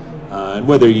 and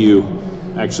whether you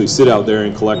actually sit out there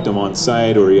and collect them on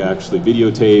site or you actually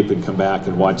videotape and come back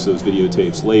and watch those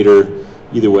videotapes later,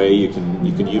 either way you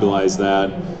can utilize that.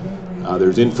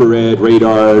 There's infrared,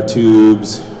 radar,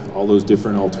 tubes, all those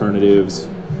different alternatives.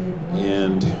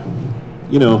 And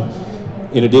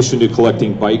in addition to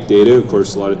collecting bike data, of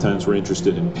course a lot of times we're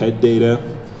interested in PED data,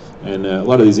 and a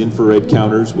lot of these infrared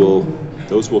counters will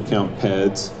count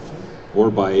PEDs or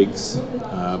bikes,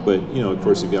 but of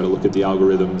course you've got to look at the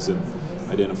algorithms and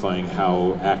identifying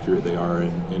how accurate they are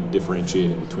and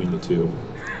differentiating between the two.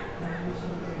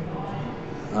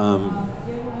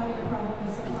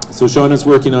 So Shauna's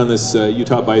working on this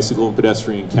Utah Bicycle and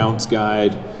Pedestrian Counts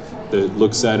Guide that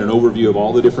looks at an overview of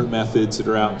all the different methods that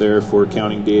are out there for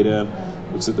counting data,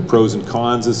 looks at the pros and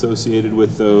cons associated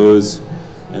with those,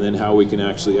 and then how we can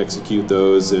actually execute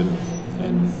those and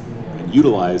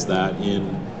utilize that in,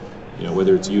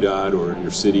 whether it's UDOT or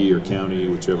your city or county,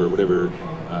 whatever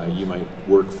you might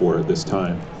work for at this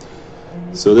time.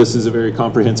 So this is a very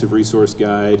comprehensive resource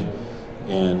guide.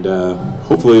 And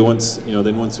hopefully once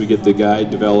we get the guide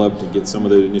developed and get some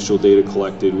of the initial data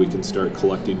collected, we can start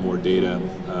collecting more data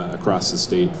across the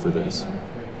state for this.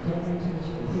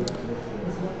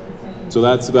 So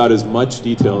that's about as much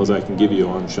detail as I can give you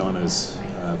on Shauna's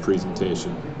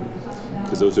presentation,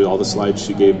 because those are all the slides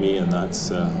she gave me, and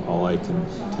that's all I can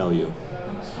tell you.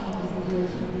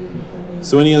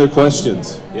 So any other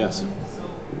questions? Yes? So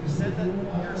you said that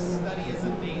your study is a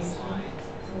baseline,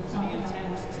 so the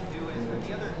intent to do it. But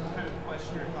the other kind of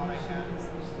question or thought I had is,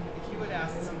 if you had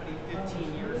asked somebody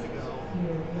 15 years ago,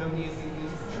 how many of you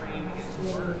used the train to get to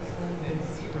work, then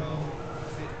zero,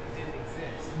 because it didn't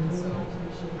exist. So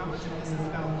how much of this is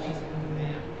about latent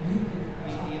demand? I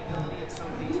mean, the ability of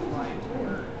somebody to ride to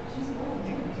work,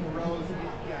 it grows,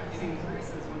 it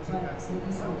increases once you have some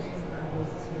facilities that are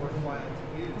worthwhile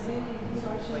to use.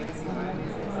 Legacy highways,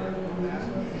 example of that.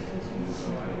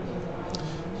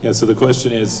 Yeah, so the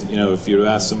question is, if you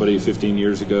asked somebody 15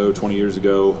 years ago, 20 years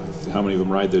ago, how many of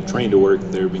them ride the train to work,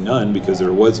 there would be none, because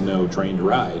there was no train to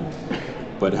ride.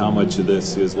 But how much of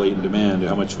this is latent demand?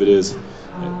 How much of it is,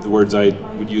 the words I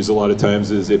would use a lot of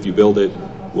times is, if you build it,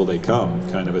 will they come,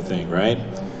 kind of a thing, right?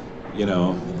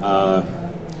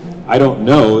 I don't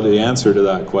know the answer to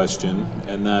that question,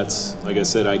 and that's, like I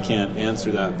said, I can't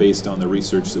answer that based on the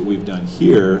research that we've done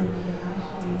here,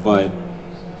 but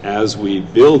as we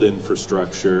build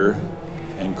infrastructure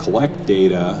and collect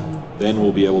data, then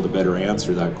we'll be able to better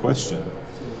answer that question.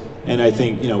 And I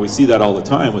think, we see that all the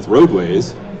time with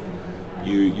roadways.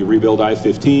 You rebuild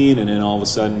I-15, and then all of a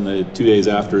sudden, 2 days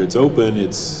after it's open,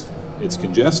 it's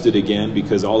congested again,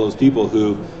 because all those people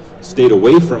who stayed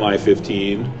away from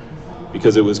I-15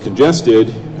 because it was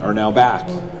congested are now back.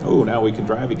 Oh, now we can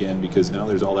drive again because now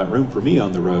there's all that room for me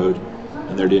on the road,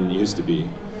 and there didn't used to be.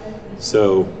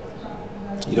 So,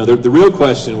 the real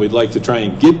question we'd like to try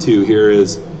and get to here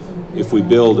is, if we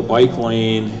build a bike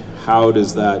lane, how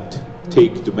does that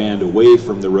take demand away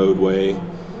from the roadway?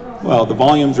 Well, the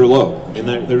volumes are low, and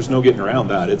there's no getting around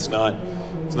that. It's not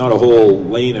a whole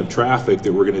lane of traffic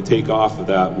that we're going to take off of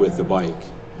that with the bike.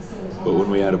 But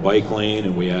when we add a bike lane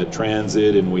and we add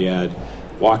transit and we add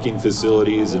walking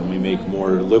facilities and we make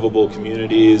more livable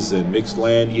communities and mixed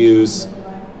land use,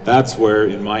 that's where,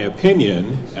 in my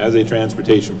opinion, as a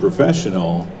transportation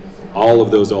professional, all of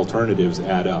those alternatives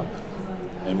add up.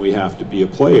 And we have to be a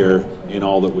player in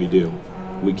all that we do.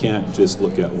 We can't just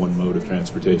look at one mode of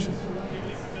transportation.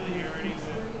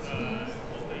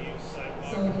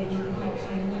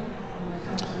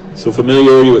 So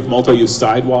familiarity with multi-use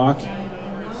sidewalk.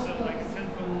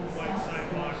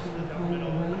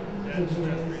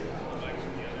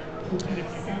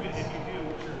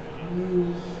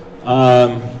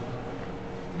 So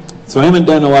I haven't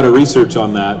done a lot of research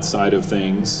on that side of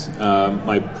things.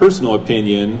 My personal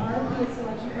opinion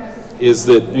is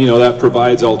that, you know, that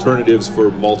provides alternatives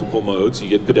for multiple modes. You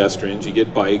get pedestrians, you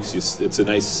get bikes. It's a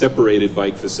nice separated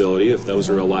bike facility if those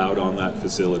are allowed on that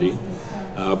facility.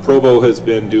 Provo has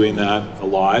been doing that a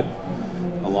lot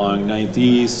along 9th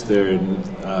East.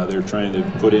 They're trying to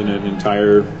put in an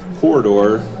entire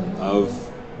corridor of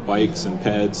bikes and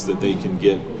peds that they can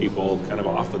get people kind of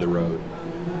off of the road.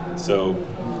 So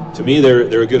to me,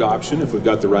 they're a good option if we've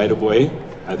got the right of way.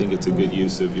 I think it's a good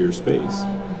use of your space.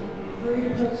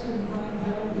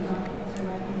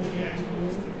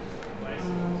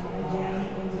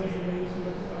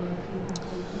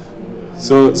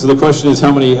 So the question is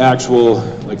how many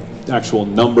actual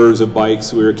numbers of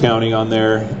bikes we were counting on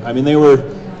there. I mean,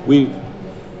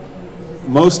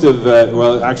 most of,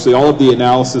 well, actually all of the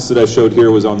analysis that I showed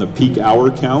here was on the peak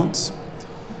hour counts.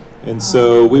 And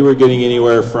so we were getting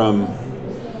anywhere from,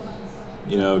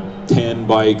 10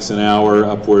 bikes an hour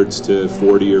upwards to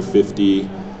 40 or 50.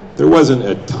 There wasn't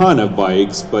a ton of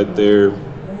bikes, but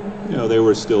they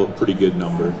were still a pretty good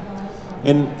number.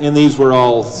 And these were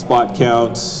all spot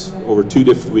counts over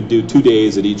we'd do 2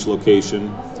 days at each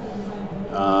location.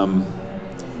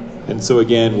 And so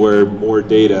again, where more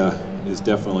data is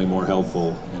definitely more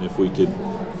helpful. And if we could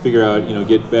figure out,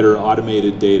 get better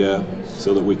automated data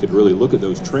so that we could really look at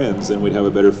those trends, then we'd have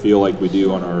a better feel like we do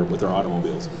with our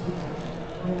automobiles.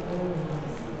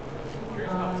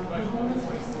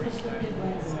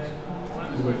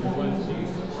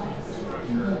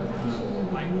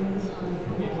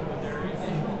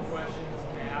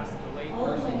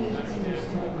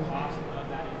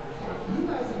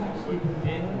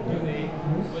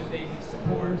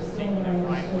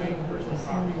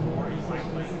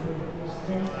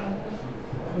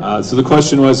 So the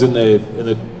question was in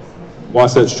the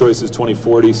Wasatch Choices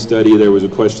 2040 study, there was a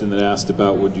question that asked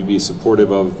about would you be supportive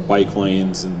of bike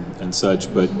lanes and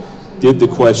such, but did the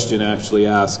question actually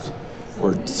ask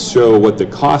or show what the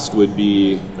cost would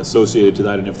be associated to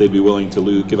that and if they'd be willing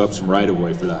to give up some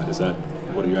right-of-way for that? Is that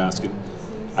what you're asking?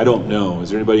 I don't know.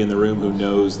 Is there anybody in the room who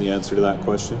knows the answer to that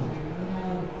question?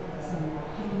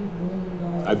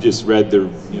 I've just read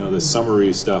the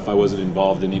summary stuff. I wasn't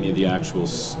involved in any of the actual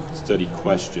study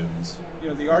questions.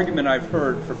 The argument I've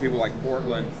heard for people like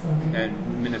Portland and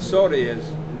Minnesota is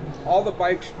all the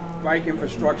bike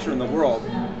infrastructure in the world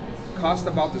costs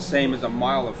about the same as a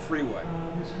mile of freeway.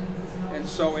 And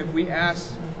so if we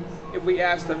ask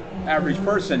the average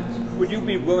person, would you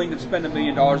be willing to spend $1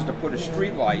 million to put a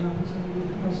street light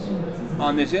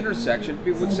on this intersection?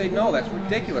 People would say, no, that's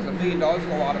ridiculous. $1 million is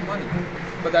a lot of money.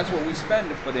 But that's what we spend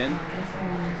to put in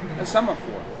a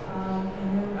semaphore.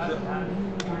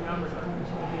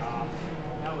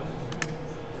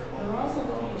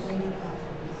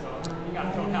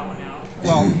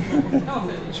 Well,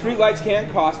 streetlights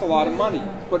can cost a lot of money,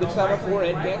 but a semaphore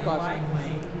it can't cost.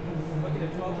 Look at a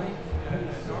 12 lane.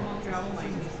 Normal travel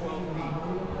lane is 12 feet. A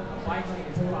bike lane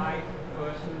is 5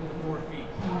 foot to 4 feet.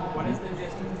 What is the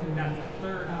distance? That's a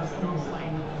third of the normal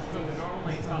lane. So the normal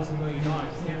lane costs $1 million.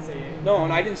 You can't say it. No,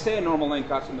 and I didn't say a normal lane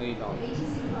costs $1 million.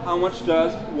 How much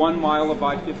does 1 mile of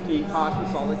I-15 cost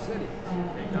in Salt Lake City?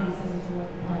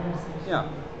 Yeah.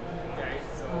 Okay,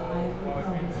 so what would be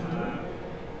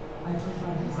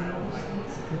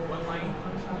one lane?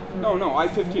 No,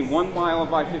 I-15. 1 mile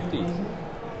of I-15.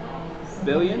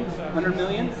 Billion? 100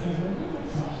 million?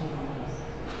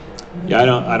 Yeah,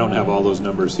 I don't have all those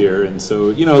numbers here, and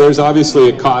so there's obviously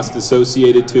a cost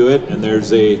associated to it, and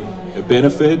there's a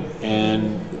benefit,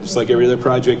 and just like every other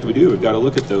project we do, we've got to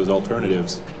look at those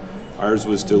alternatives. Ours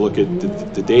was to look at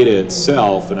the data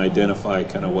itself and identify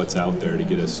kind of what's out there to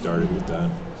get us started with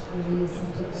that.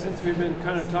 Since we've been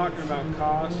kind of talking about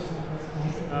costs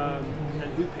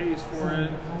and who pays for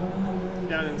it,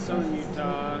 down in southern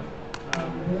Utah,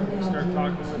 we start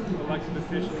talking with elected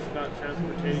officials about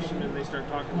transportation and they start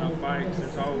talking about bikes.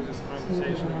 There's always this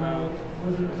conversation about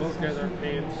those guys aren't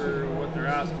paying for what they're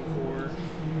asking for.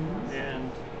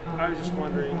 And I was just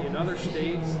wondering, in other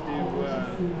states,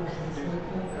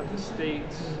 have the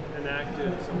states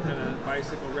enacted some kind of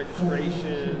bicycle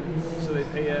registration so they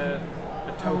pay a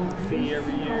token fee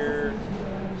every year?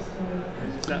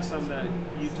 Is that something that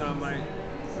Utah might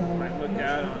look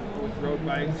at with road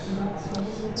bikes?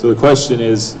 So the question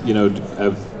is,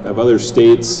 have other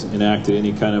states enacted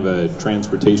any kind of a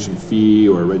transportation fee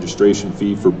or a registration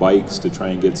fee for bikes to try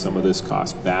and get some of this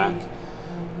cost back?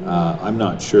 I'm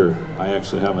not sure. I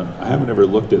haven't ever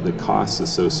looked at the costs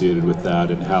associated with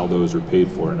that and how those are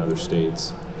paid for in other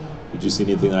states. Did you see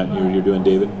anything that you're doing,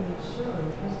 David?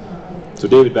 So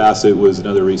David Bassett was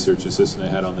another research assistant I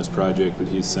had on this project, but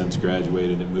he's since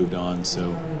graduated and moved on,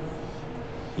 so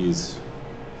he's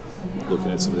looking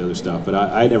at some of the other stuff. But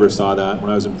I never saw that. When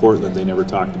I was in Portland, they never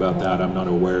talked about that. I'm not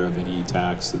aware of any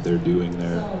tax that they're doing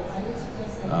there.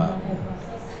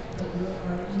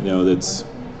 You know, that's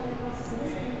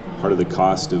part of the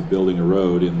cost of building a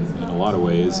road in a lot of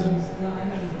ways,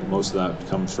 and most of that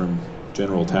comes from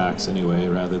general tax anyway,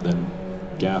 rather than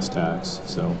gas tax.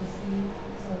 So.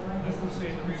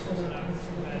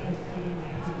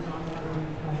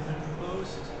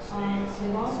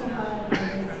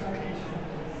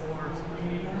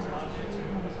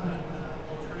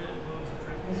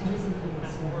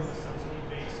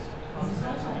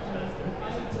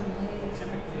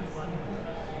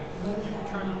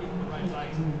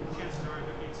 Chances are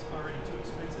it's already too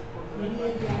expensive for the red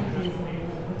light.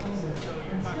 So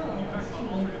you're talking about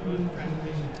alternative modes of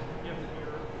transportation.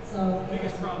 Your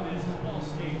biggest problem is all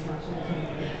states are going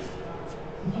against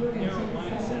a narrow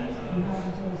mindset of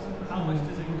how much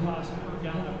does it cost per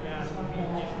gallon of gas to be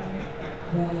different.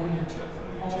 When you're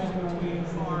choosing between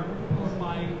car or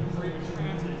bike or even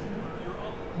transit,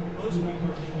 most people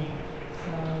are thinking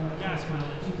gas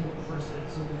mileage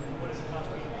versus what does it cost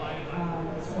me to buy it,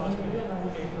 what does it cost me to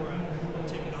pay for a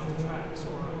ticket on the tracks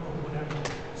or whatever.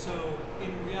 So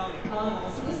in reality, all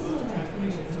alternate modes of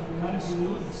transportation is kind of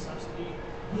still the subsidy.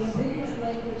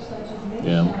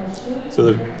 Yeah.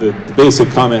 So the basic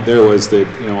comment there was that,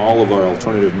 you know, all of our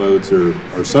alternative modes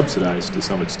are subsidized to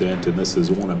some extent, and this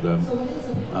is one of them.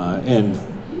 And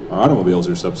our automobiles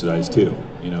are subsidized too.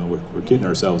 You know, we're kidding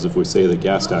ourselves if we say that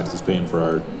gas tax is paying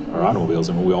for our automobiles.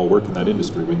 I mean, we all work in that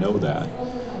industry. We know that.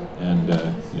 And,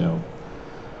 you know,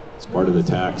 it's part of the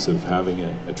tax of having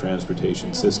a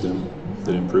transportation system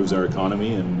that improves our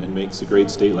economy and makes a great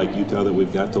state like Utah that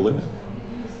we've got to live in.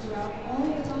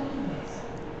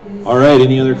 All right,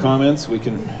 any other comments? We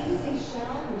can,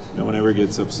 no one ever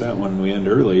gets upset when we end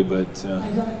early, but,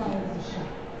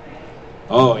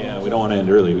 oh yeah, we don't want to end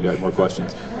early. We got more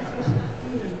questions.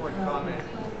 Just one comment.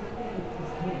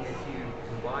 If you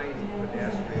combine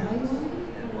pedestrians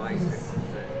and bicycles,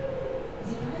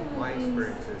 my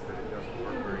experience is that it doesn't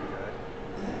work very good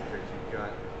because you've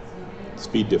got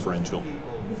speed differential.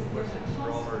 People pushing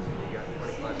strollers and you got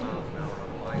 25 miles an hour on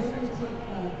a bicycle.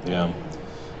 Yeah.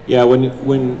 Yeah,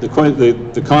 when the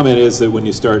comment is that when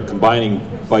you start combining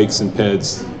bikes and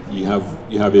peds, you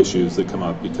have issues that come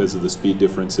up because of the speed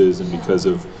differences and because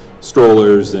of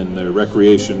strollers and the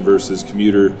recreation versus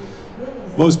commuter.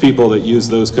 Most people that use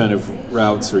those kind of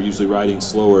routes are usually riding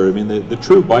slower. I mean, the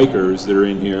true bikers that are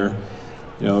in here,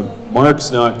 you know, Mark's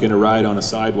not going to ride on a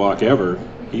sidewalk ever.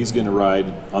 He's going to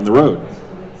ride on the road,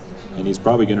 and he's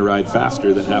probably going to ride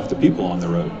faster than half the people on the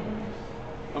road.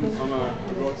 I'm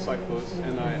a road cyclist,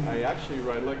 and I actually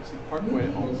ride Legacy Parkway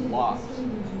a lot,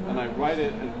 and I ride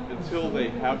it until they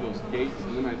have those gates,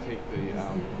 and then I take the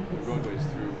roadways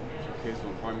through Kaysville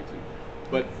and Farmington.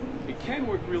 But it can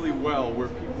work really well where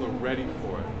people are ready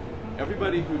for it.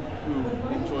 Everybody who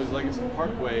enjoys Legacy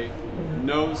Parkway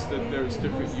knows that there's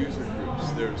different user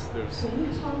groups. There's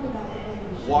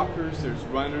walkers, there's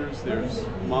runners, there's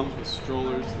moms with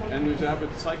strollers, and there's avid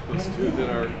cyclists too that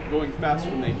are going fast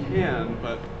when they can,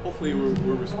 but hopefully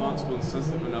we're responsible and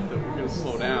sensitive enough that we're going to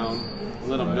slow down and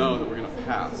let them know that we're going to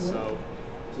pass. So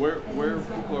where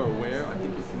people are aware, I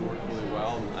think it can work really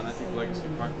well, and I think Legacy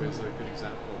Parkway is a good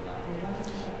example of that.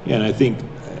 Yeah, and I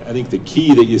think the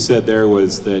key that you said there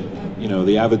was that, you know,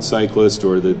 the avid cyclist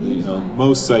or the, you know,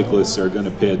 most cyclists are going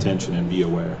to pay attention and be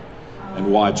aware and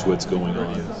watch what's going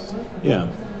on. Yeah.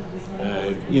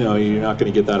 You know, you're not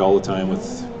going to get that all the time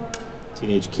with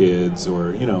teenage kids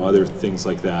or, you know, other things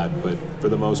like that, but for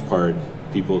the most part,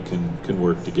 people can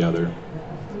work together.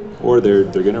 Or they're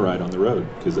going to ride on the road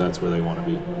because that's where they want to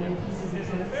be. Is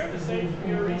it fair to say from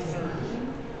your research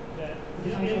that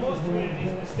in most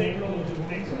communities, the state roads are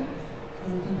big roads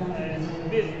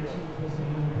and busy roads,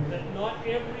 that not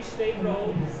every state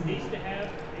road needs to have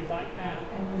a bike path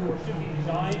or should be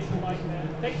designed as a bike path?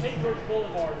 Take George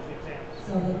Boulevard as an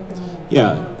example.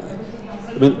 Yeah.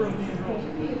 I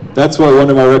mean, that's why one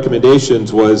of our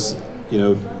recommendations was, you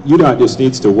know, UDOT just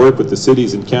needs to work with the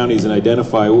cities and counties and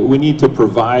identify, we need to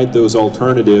provide those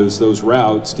alternatives, those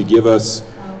routes to give us,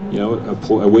 you know,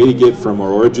 a way to get from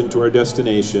our origin to our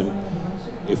destination.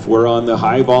 If we're on the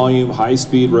high volume, high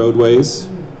speed roadways,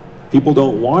 people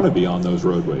don't want to be on those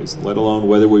roadways, let alone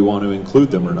whether we want to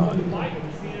include them or not.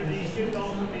 Communities should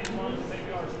also be the ones that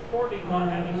are supporting not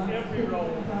having every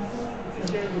road to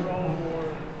share the road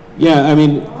or... Yeah, I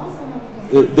mean,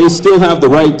 they still have the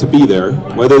right to be there,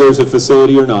 whether there's a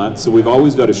facility or not, so we've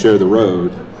always got to share the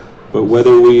road. But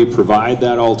whether we provide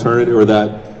that alternative or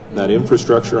that that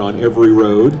infrastructure on every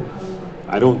road.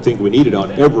 I don't think we need it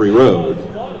on every road.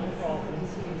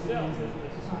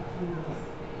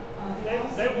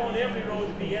 They want every road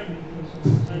to be everything.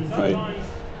 And Right. sometimes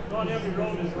not every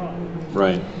road is right.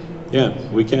 Right. Yeah,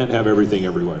 we can't have everything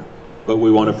everywhere, but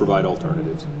we want to provide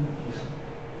alternatives.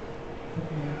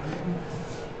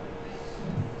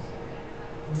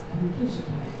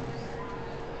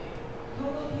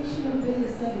 Co-location of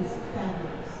business studies,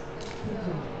 fabulous. Good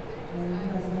job. And you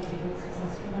guys have been very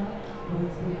successful now, but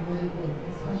it's been really good,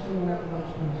 especially with our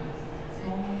large projects.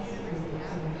 Small ones, because they're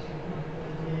so much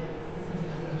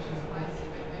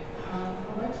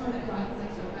electronic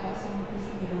documents are also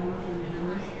increasing the value for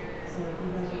reviewers. So if you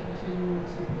guys are continuing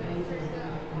to pay for the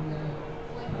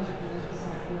project management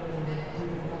software and doing that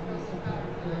kind of stuff out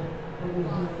there, what we're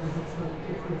doing is it's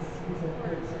a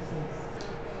great success.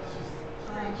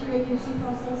 QA/QC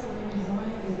process, we're going to design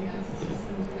and we can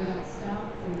successfully figure out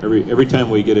staff. Every time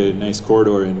we get a nice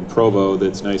corridor in Provo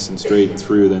that's nice and straight and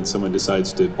through, then someone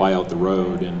decides to buy out the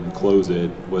road and close it,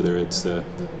 whether it's the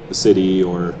city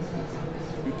or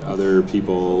other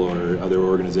people or other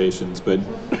organizations. But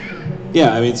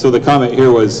yeah, I mean, so the comment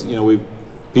here was, you know,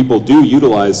 people do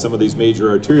utilize some of these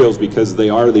major arterials because they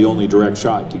are the only direct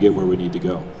shot to get where we need to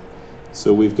go.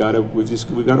 So we've got to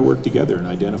work together and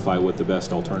identify what the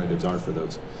best alternatives are for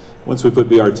those. Once we put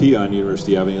BRT on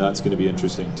University Avenue, that's going to be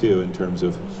interesting too in terms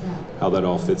of how that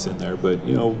all fits in there. But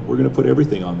you know, we're going to put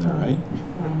everything on there, right?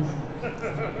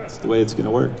 That's the way it's going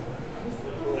to work.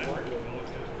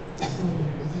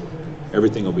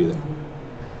 Everything will be there.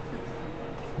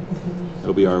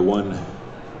 It'll be our one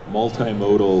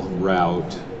multimodal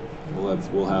route.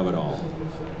 We'll have it all.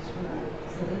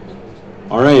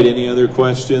 All right, any other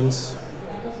questions?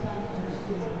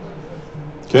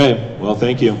 Okay, well,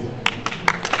 thank you.